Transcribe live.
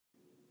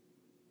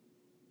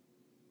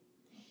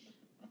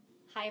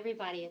Hi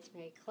everybody, it's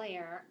Mary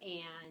Claire,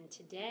 and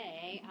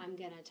today I'm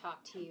going to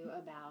talk to you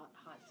about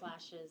hot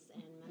flashes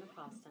and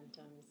menopause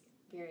symptoms.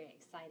 Very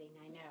exciting,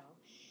 I know.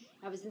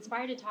 I was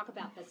inspired to talk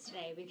about this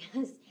today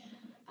because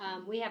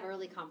we have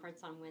early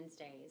conference on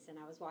Wednesdays, and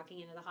I was walking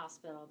into the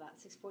hospital about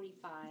 6:45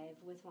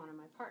 with one of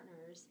my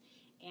partners,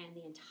 and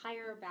the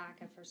entire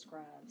back of her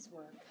scrubs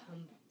were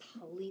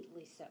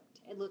completely soaked.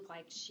 It looked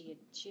like she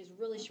has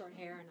really short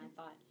hair, and I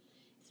thought,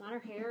 it's not her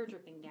hair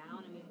dripping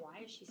down. I mean,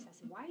 why is she? I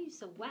said, why are you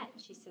so wet?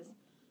 She says,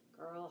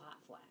 girl, hot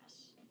flash.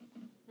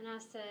 And I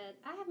said,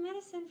 I have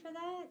medicine for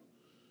that.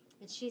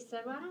 And she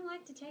said, well, I don't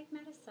like to take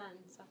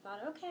medicine. So I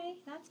thought, okay,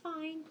 that's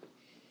fine.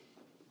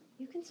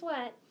 You can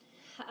sweat.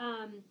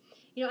 I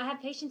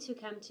have patients who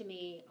come to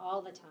me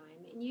all the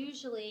time, and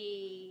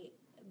usually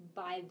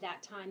by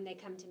that time they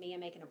come to me and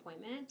make an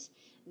appointment,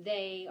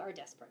 they are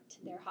desperate.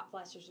 Their hot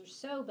flashes are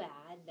so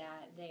bad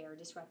that they are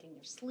disrupting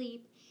their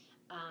sleep.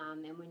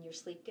 And when your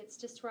sleep gets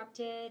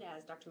disrupted,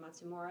 as Dr.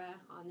 Matsumura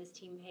on this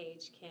team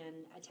page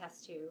can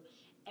attest to,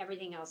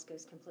 everything else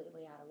goes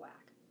completely out of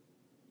whack.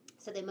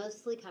 So they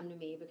mostly come to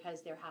me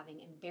because they're having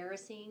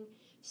embarrassing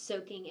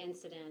soaking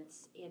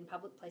incidents in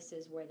public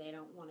places where they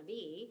don't want to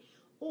be,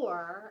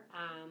 or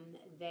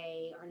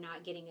they are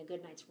not getting a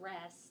good night's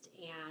rest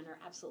and are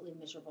absolutely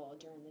miserable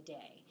during the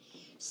day.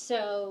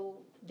 So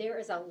there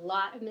is a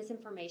lot of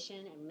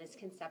misinformation and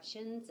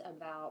misconceptions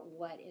about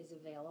what is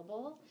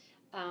available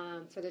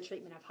for the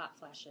treatment of hot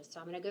flashes.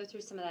 So I'm going to go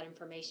through some of that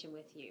information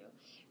with you.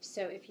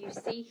 So if you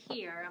see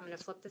here, I'm going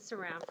to flip this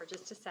around for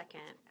just a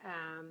second.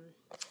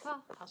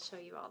 I'll show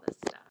you all this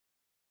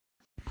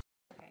stuff.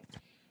 Okay.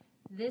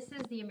 This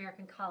is the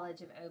American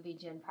College of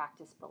OB-GYN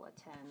Practice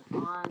Bulletin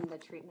on the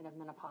treatment of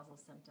menopausal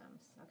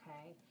symptoms.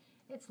 Okay.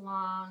 It's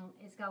long.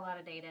 It's got a lot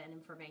of data and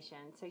information.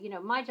 So,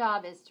 my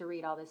job is to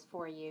read all this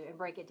for you and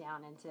break it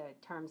down into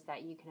terms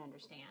that you can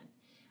understand.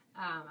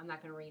 I'm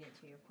not going to read it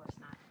to you, of course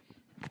not.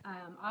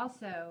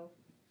 Also,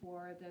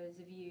 for those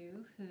of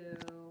you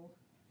who,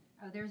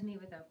 there's me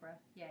with Oprah.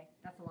 Yay,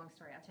 that's a long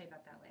story. I'll tell you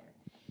about that later.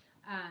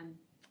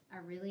 I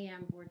really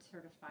am board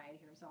certified.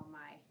 Here's all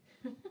my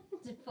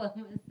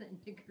diplomas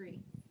and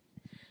degrees.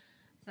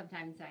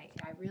 Sometimes I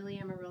really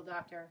am a real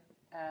doctor.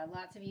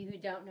 Lots of you who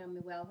don't know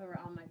me well, who are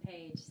on my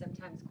page,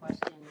 sometimes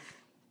question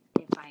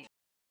if I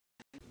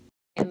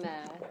am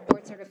a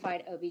board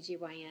certified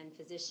OBGYN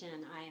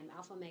physician. I am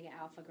Alpha Omega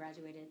Alpha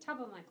graduated, top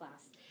of my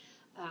class.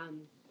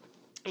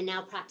 I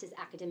now practice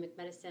academic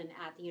medicine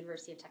at the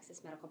University of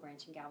Texas Medical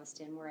Branch in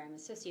Galveston, where I'm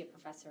associate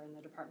professor in the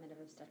Department of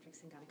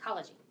Obstetrics and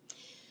Gynecology.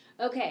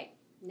 Okay,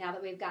 now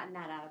that we've gotten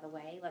that out of the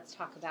way, let's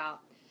talk about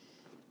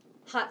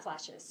hot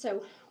flashes.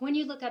 So when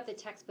you look up the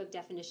textbook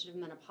definition of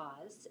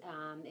menopause,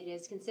 it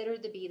is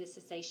considered to be the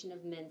cessation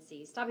of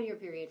menses, stopping your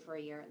period for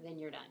a year, then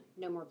you're done.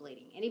 No more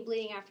bleeding. Any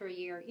bleeding after a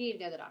year, you need to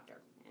go to the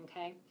doctor,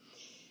 okay?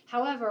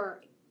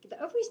 However,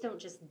 the ovaries don't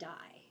just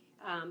die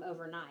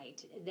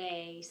overnight.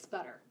 They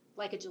sputter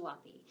like a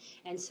jalopy.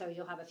 And so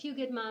you'll have a few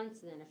good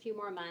months and then a few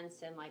more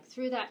months, and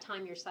through that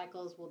time your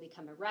cycles will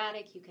become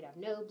erratic. You could have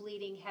no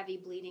bleeding, heavy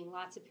bleeding,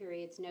 lots of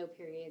periods, no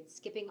periods,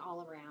 skipping all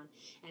around,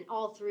 and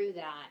all through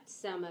that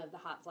some of the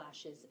hot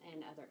flashes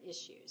and other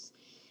issues.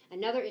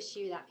 Another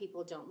issue that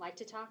people don't like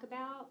to talk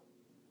about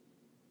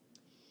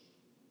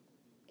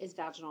is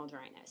vaginal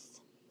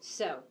dryness.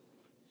 So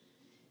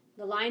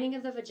the lining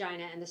of the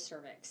vagina and the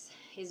cervix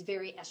is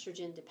very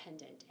estrogen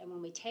dependent. And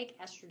when we take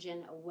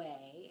estrogen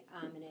away,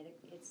 and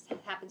it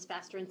happens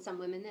faster in some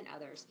women than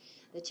others,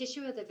 the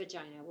tissue of the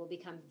vagina will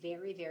become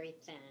very, very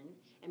thin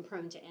and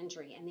prone to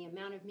injury. And the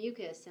amount of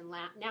mucus and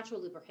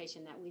natural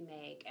lubrication that we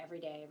make every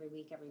day, every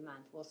week, every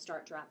month will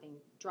start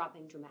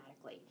dropping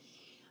dramatically.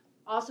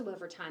 Also,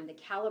 over time, the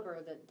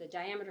caliber, the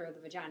diameter of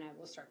the vagina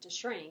will start to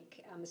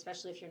shrink,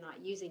 especially if you're not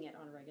using it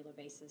on a regular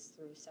basis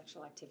through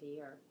sexual activity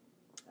or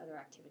other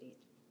activities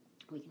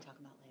we can talk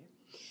about later.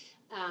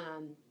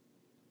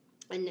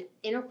 And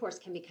intercourse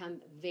can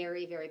become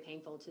very, very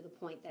painful to the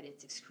point that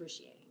it's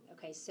excruciating.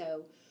 Okay,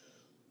 so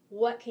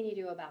what can you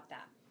do about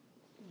that?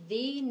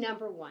 The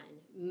number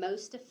one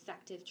most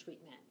effective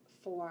treatment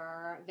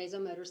for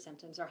vasomotor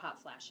symptoms or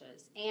hot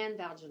flashes and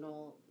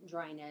vaginal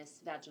dryness,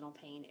 vaginal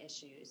pain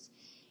issues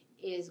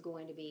is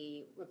going to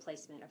be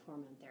replacement of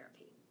hormone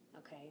therapy,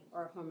 okay,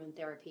 or hormone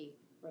therapy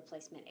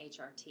replacement,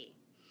 HRT.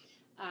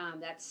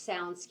 That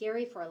sounds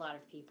scary for a lot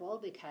of people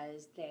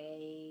because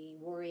they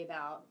worry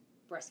about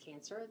breast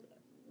cancer.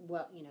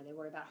 Well, they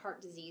worry about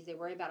heart disease. They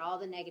worry about all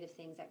the negative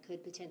things that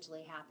could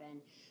potentially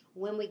happen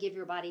when we give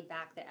your body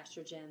back the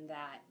estrogen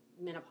that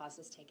menopause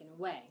has taken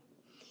away.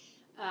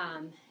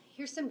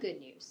 Here's some good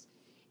news.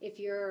 If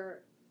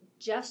you're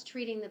just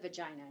treating the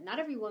vagina, not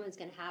every woman's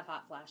going to have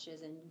hot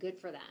flashes, and good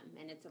for them.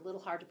 And it's a little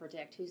hard to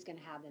predict who's going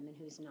to have them and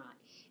who's not.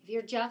 If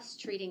you're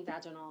just treating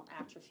vaginal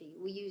atrophy,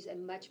 we use a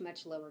much,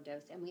 much lower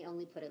dose, and we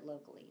only put it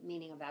locally,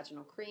 meaning a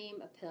vaginal cream,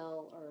 a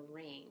pill, or a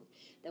ring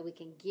that we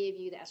can give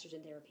you the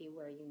estrogen therapy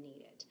where you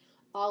need it.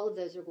 All of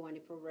those are going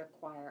to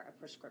require a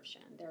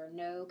prescription. There are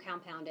no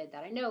compounded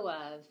that I know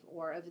of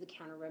or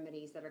over-the-counter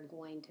remedies that are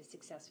going to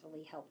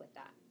successfully help with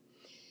that.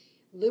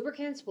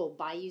 Lubricants will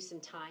buy you some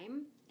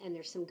time, and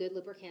there's some good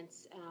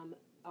lubricants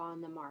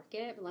on the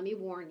market. But let me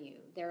warn you,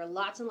 there are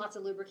lots and lots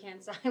of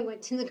lubricants. I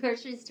went to the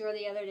grocery store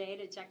the other day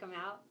to check them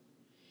out.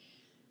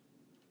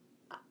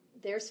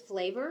 There's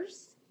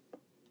flavors.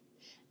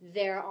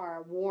 There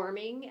are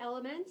warming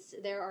elements.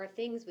 There are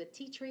things with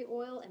tea tree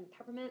oil and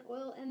peppermint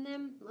oil in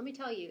them. Let me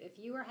tell you, if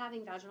you are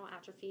having vaginal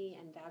atrophy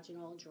and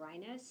vaginal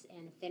dryness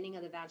and thinning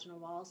of the vaginal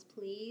walls,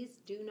 please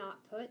do not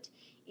put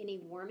any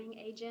warming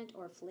agent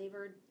or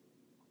flavored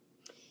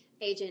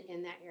agent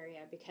in that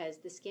area, because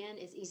the skin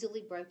is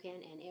easily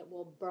broken and it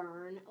will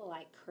burn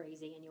like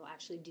crazy, and you'll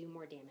actually do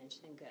more damage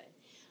than good.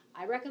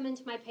 I recommend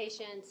to my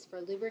patients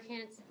for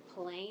lubricants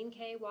plain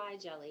KY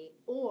jelly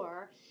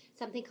or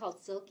something called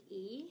Silk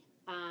E,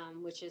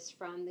 which is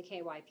from the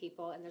KY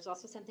people. And there's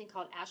also something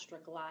called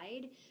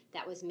Astroglide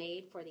that was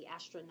made for the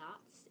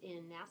astronauts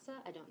in NASA.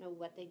 I don't know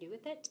what they do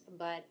with it,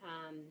 but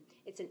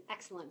it's an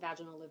excellent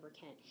vaginal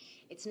lubricant.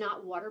 It's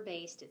not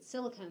water-based, it's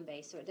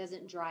silicone-based, so it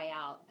doesn't dry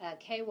out.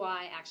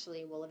 KY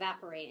actually will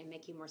evaporate and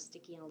make you more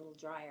sticky and a little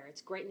drier.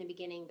 It's great in the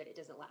beginning, but it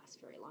doesn't last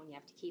very long. You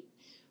have to keep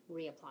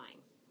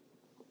reapplying.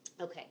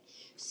 Okay,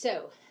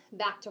 so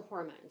back to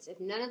hormones. If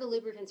none of the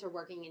lubricants are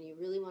working and you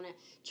really want to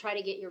try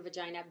to get your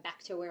vagina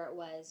back to where it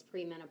was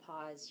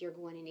pre-menopause, you're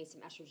going to need some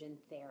estrogen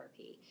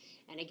therapy.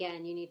 And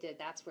again,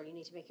 that's where you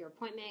need to make your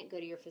appointment, go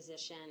to your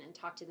physician, and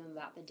talk to them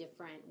about the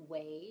different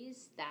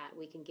ways that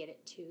we can get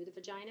it to the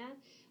vagina,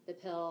 the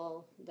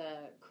pill,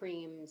 the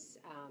creams,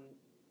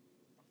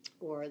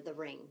 or the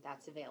ring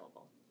that's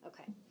available.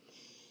 Okay.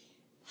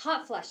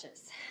 Hot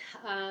flushes.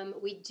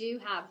 We do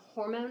have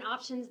hormone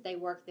options. They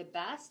work the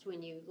best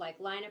when you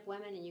line up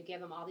women and you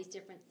give them all these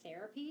different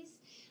therapies.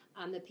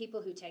 The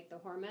people who take the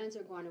hormones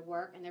are going to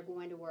work, and they're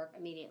going to work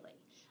immediately.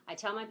 I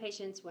tell my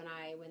patients when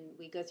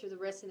we go through the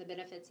risks and the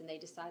benefits and they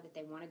decide that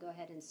they want to go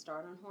ahead and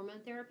start on hormone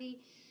therapy,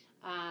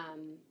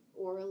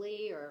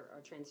 orally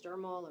or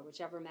transdermal or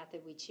whichever method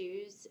we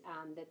choose,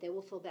 that they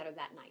will feel better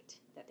that night,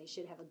 that they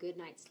should have a good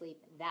night's sleep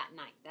that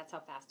night. That's how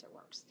fast it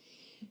works.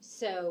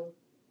 So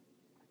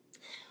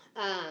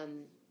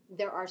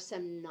there are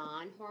some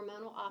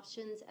non-hormonal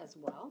options as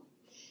well.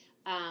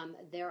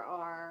 There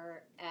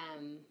are,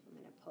 I'm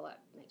going to pull up,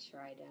 make sure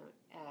I don't.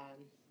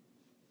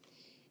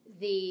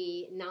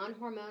 The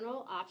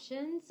non-hormonal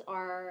options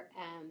are,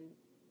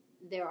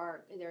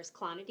 there's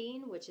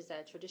clonidine, which is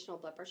a traditional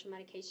blood pressure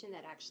medication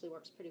that actually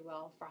works pretty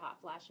well for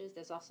hot flashes.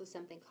 There's also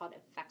something called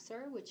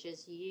Effexor, which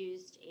is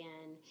used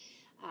in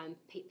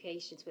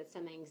patients with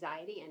some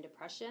anxiety and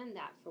depression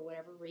that, for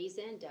whatever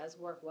reason, does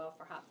work well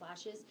for hot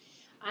flashes.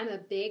 I'm a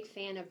big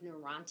fan of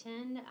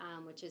Neurontin,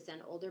 which is an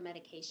older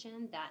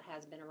medication that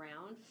has been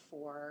around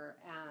for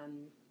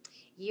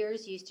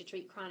years, used to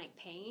treat chronic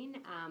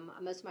pain.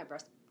 Most of my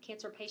breast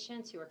cancer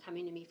patients who are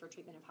coming to me for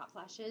treatment of hot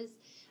flashes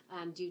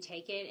do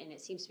take it, and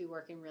it seems to be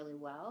working really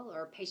well,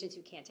 or patients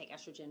who can't take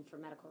estrogen for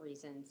medical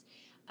reasons.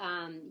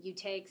 You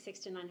take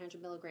 600 to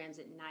 900 milligrams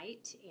at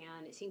night,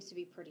 and it seems to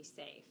be pretty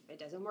safe. It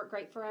doesn't work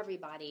great for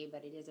everybody,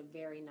 but it is a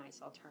very nice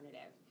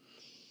alternative.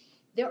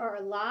 There are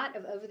a lot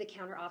of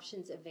over-the-counter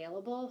options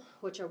available,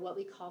 which are what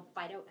we call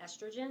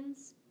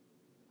phytoestrogens.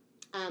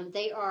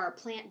 They are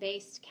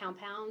plant-based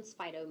compounds,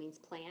 phyto means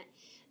plant,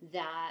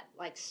 that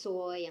like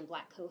soy and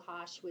black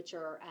cohosh, which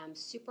are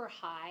super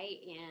high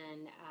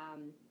in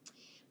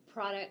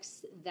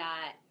products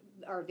that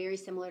are very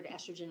similar to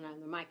estrogen under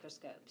the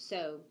microscope.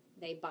 So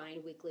they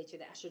bind weakly to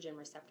the estrogen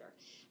receptor.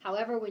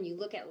 However, when you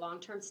look at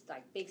long-term,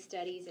 big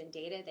studies and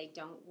data, they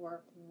don't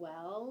work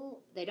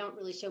well. They don't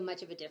really show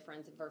much of a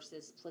difference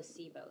versus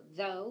placebo.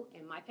 Though,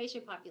 in my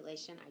patient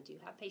population, I do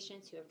have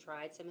patients who have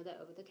tried some of the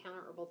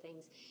over-the-counter herbal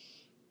things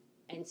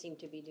and seem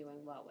to be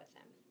doing well with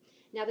them.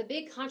 Now, the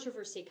big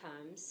controversy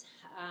comes,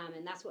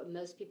 and that's what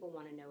most people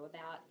want to know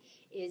about,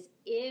 is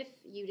if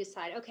you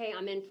decide, okay,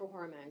 I'm in for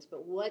hormones,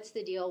 but what's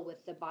the deal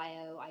with the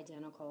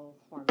bioidentical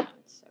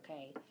hormones,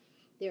 okay?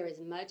 There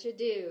is much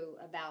ado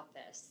about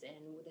this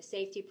and with the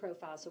safety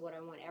profile. So what I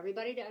want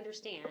everybody to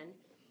understand,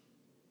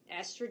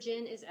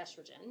 estrogen is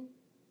estrogen.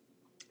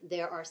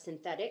 There are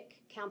synthetic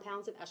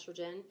compounds of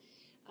estrogen.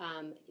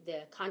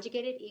 The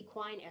conjugated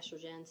equine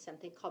estrogen,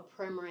 something called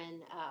Premarin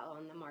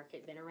on the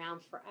market, been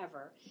around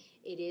forever.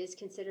 It is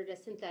considered a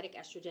synthetic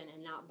estrogen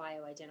and not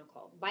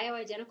bioidentical.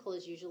 Bioidentical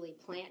is usually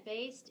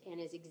plant-based and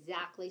is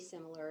exactly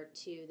similar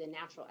to the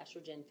natural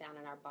estrogen found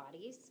in our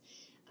bodies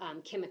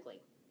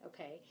chemically.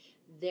 Okay,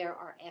 there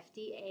are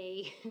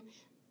FDA.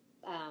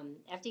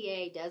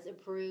 FDA does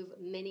approve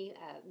many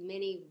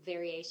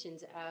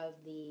variations of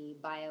the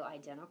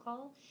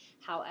bioidentical.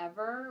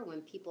 However,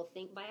 when people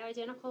think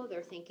bioidentical,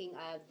 they're thinking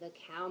of the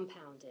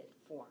compounded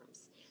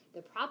forms.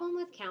 The problem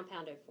with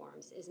compounded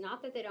forms is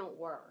not that they don't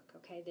work,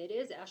 okay? That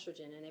is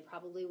estrogen and they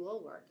probably will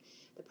work.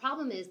 The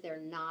problem is they're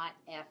not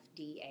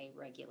FDA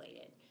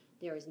regulated.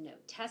 There is no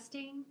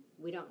testing.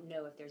 We don't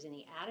know if there's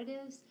any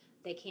additives.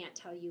 They can't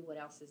tell you what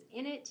else is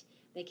in it.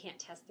 They can't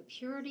test the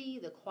purity,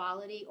 the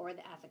quality, or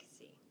the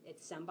efficacy.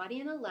 It's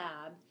somebody in a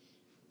lab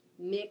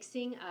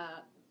mixing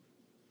up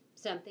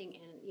something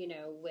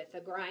with a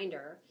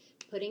grinder,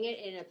 putting it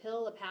in a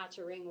pill, a patch,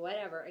 a ring,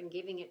 whatever, and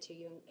giving it to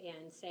you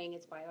and saying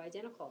it's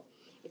bioidentical.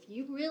 If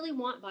you really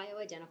want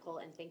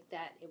bioidentical and think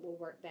that it will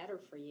work better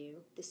for you,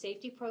 the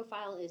safety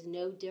profile is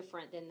no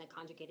different than the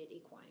conjugated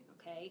equine,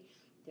 okay?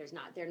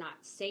 They're not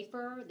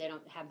safer, they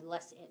don't have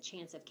less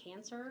chance of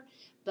cancer,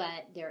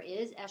 but there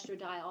is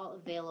estradiol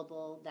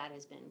available that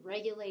has been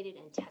regulated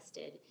and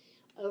tested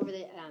over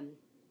the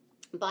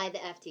by the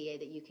FDA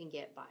that you can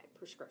get by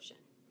prescription,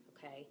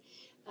 okay?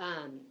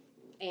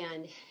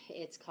 And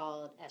it's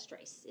called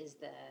Estrace is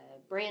the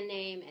brand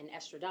name, and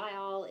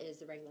estradiol is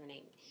the regular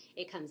name.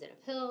 It comes in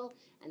a pill,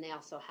 and they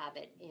also have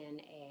it in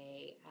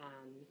a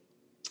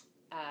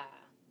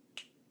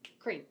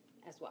cream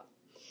as well.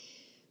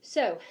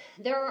 So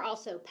there are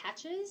also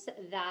patches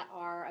that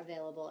are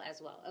available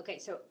as well. Okay,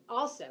 so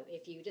also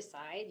if you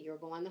decide you're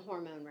going the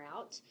hormone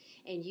route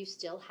and you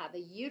still have a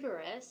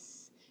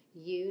uterus,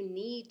 you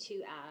need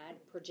to add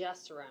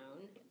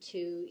progesterone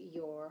to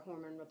your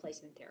hormone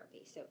replacement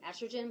therapy. So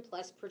estrogen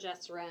plus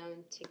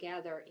progesterone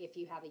together if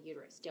you have a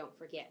uterus. Don't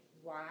forget.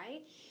 Why?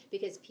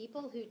 Because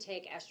people who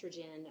take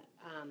estrogen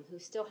who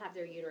still have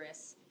their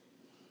uterus,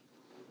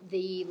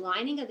 the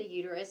lining of the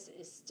uterus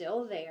is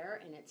still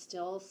there and it's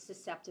still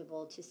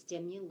susceptible to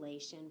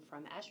stimulation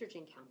from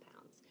estrogen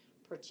compounds.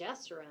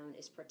 Progesterone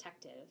is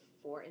protective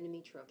for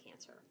endometrial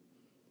cancer.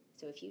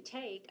 So if you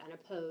take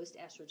unopposed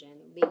estrogen,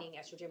 meaning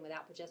estrogen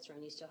without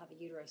progesterone, you still have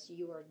a uterus,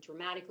 you are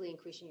dramatically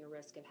increasing your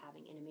risk of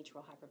having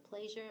endometrial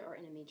hyperplasia or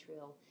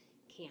endometrial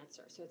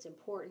cancer. So it's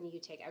important you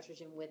take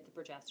estrogen with the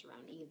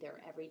progesterone either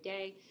every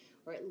day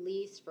or at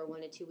least for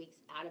 1 to 2 weeks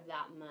out of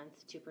that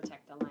month to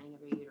protect the lining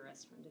of your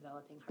uterus from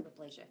developing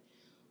hyperplasia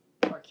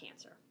or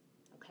cancer.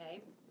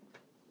 Okay?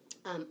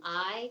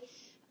 I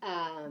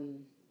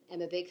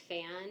am a big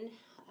fan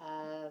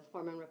of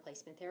hormone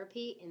replacement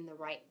therapy in the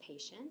right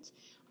patient.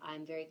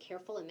 I'm very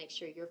careful and make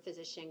sure your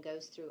physician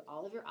goes through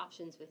all of your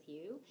options with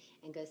you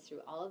and goes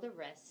through all of the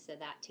risks so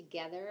that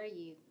together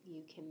you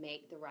can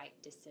make the right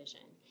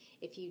decision.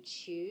 If you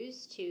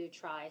choose to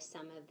try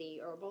some of the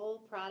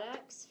herbal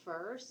products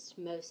first,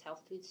 most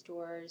health food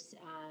stores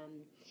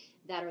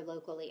that are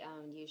locally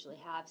owned usually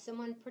have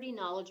someone pretty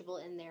knowledgeable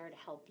in there to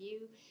help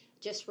you.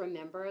 Just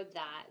remember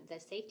that the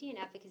safety and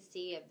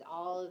efficacy of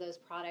all of those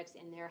products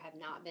in there have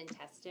not been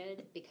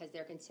tested because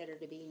they're considered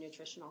to be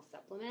nutritional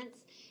supplements.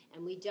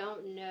 And we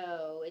don't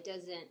know,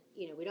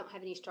 we don't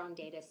have any strong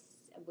data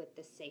with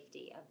the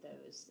safety of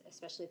those,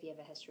 especially if you have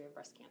a history of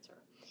breast cancer.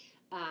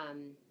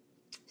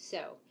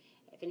 So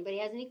if anybody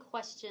has any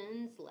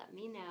questions, let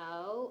me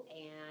know.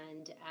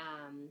 And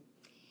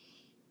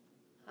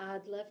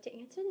I'd love to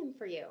answer them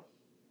for you.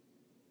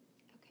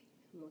 Okay,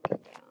 I'm looking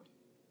down.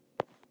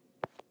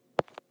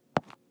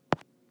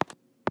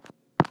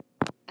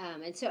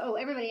 And so,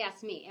 everybody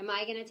asks me, am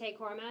I going to take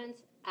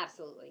hormones?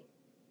 Absolutely.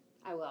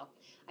 I will.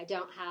 I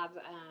don't have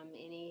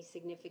any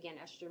significant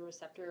estrogen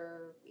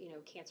receptor,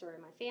 cancer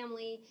in my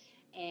family,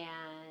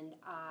 and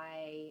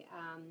I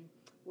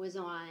was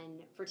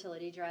on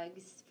fertility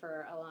drugs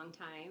for a long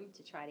time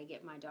to try to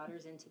get my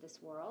daughters into this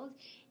world,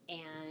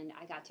 and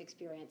I got to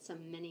experience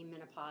some mini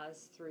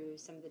menopause through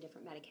some of the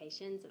different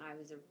medications, and I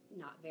was a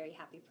not very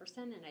happy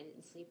person, and I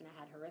didn't sleep, and I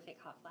had horrific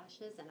hot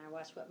flashes, and I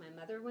watched what my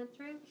mother went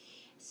through.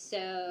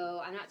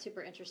 So I'm not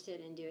super interested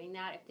in doing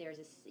that if there's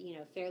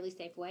a fairly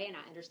safe way, and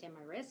I understand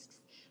my risks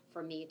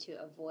for me to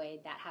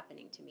avoid that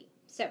happening to me.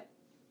 So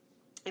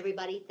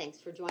everybody, thanks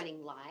for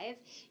joining live.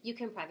 You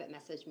can private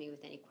message me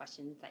with any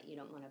questions that you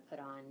don't want to put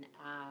on,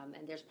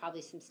 and there's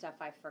probably some stuff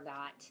I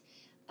forgot.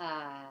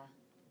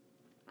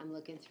 I'm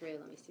looking through.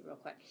 Let me see real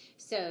quick.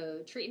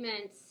 So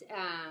treatments,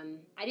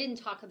 I didn't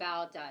talk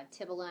about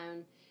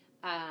tibolone,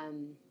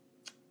 and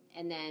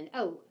then,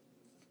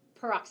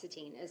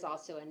 paroxetine is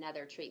also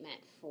another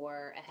treatment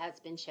has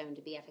been shown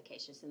to be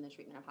efficacious in the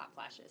treatment of hot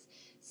flashes.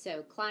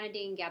 So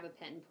clonidine,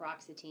 gabapentin,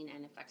 paroxetine,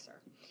 and Effexor.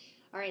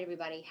 All right,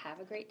 everybody, have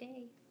a great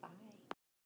day. Bye.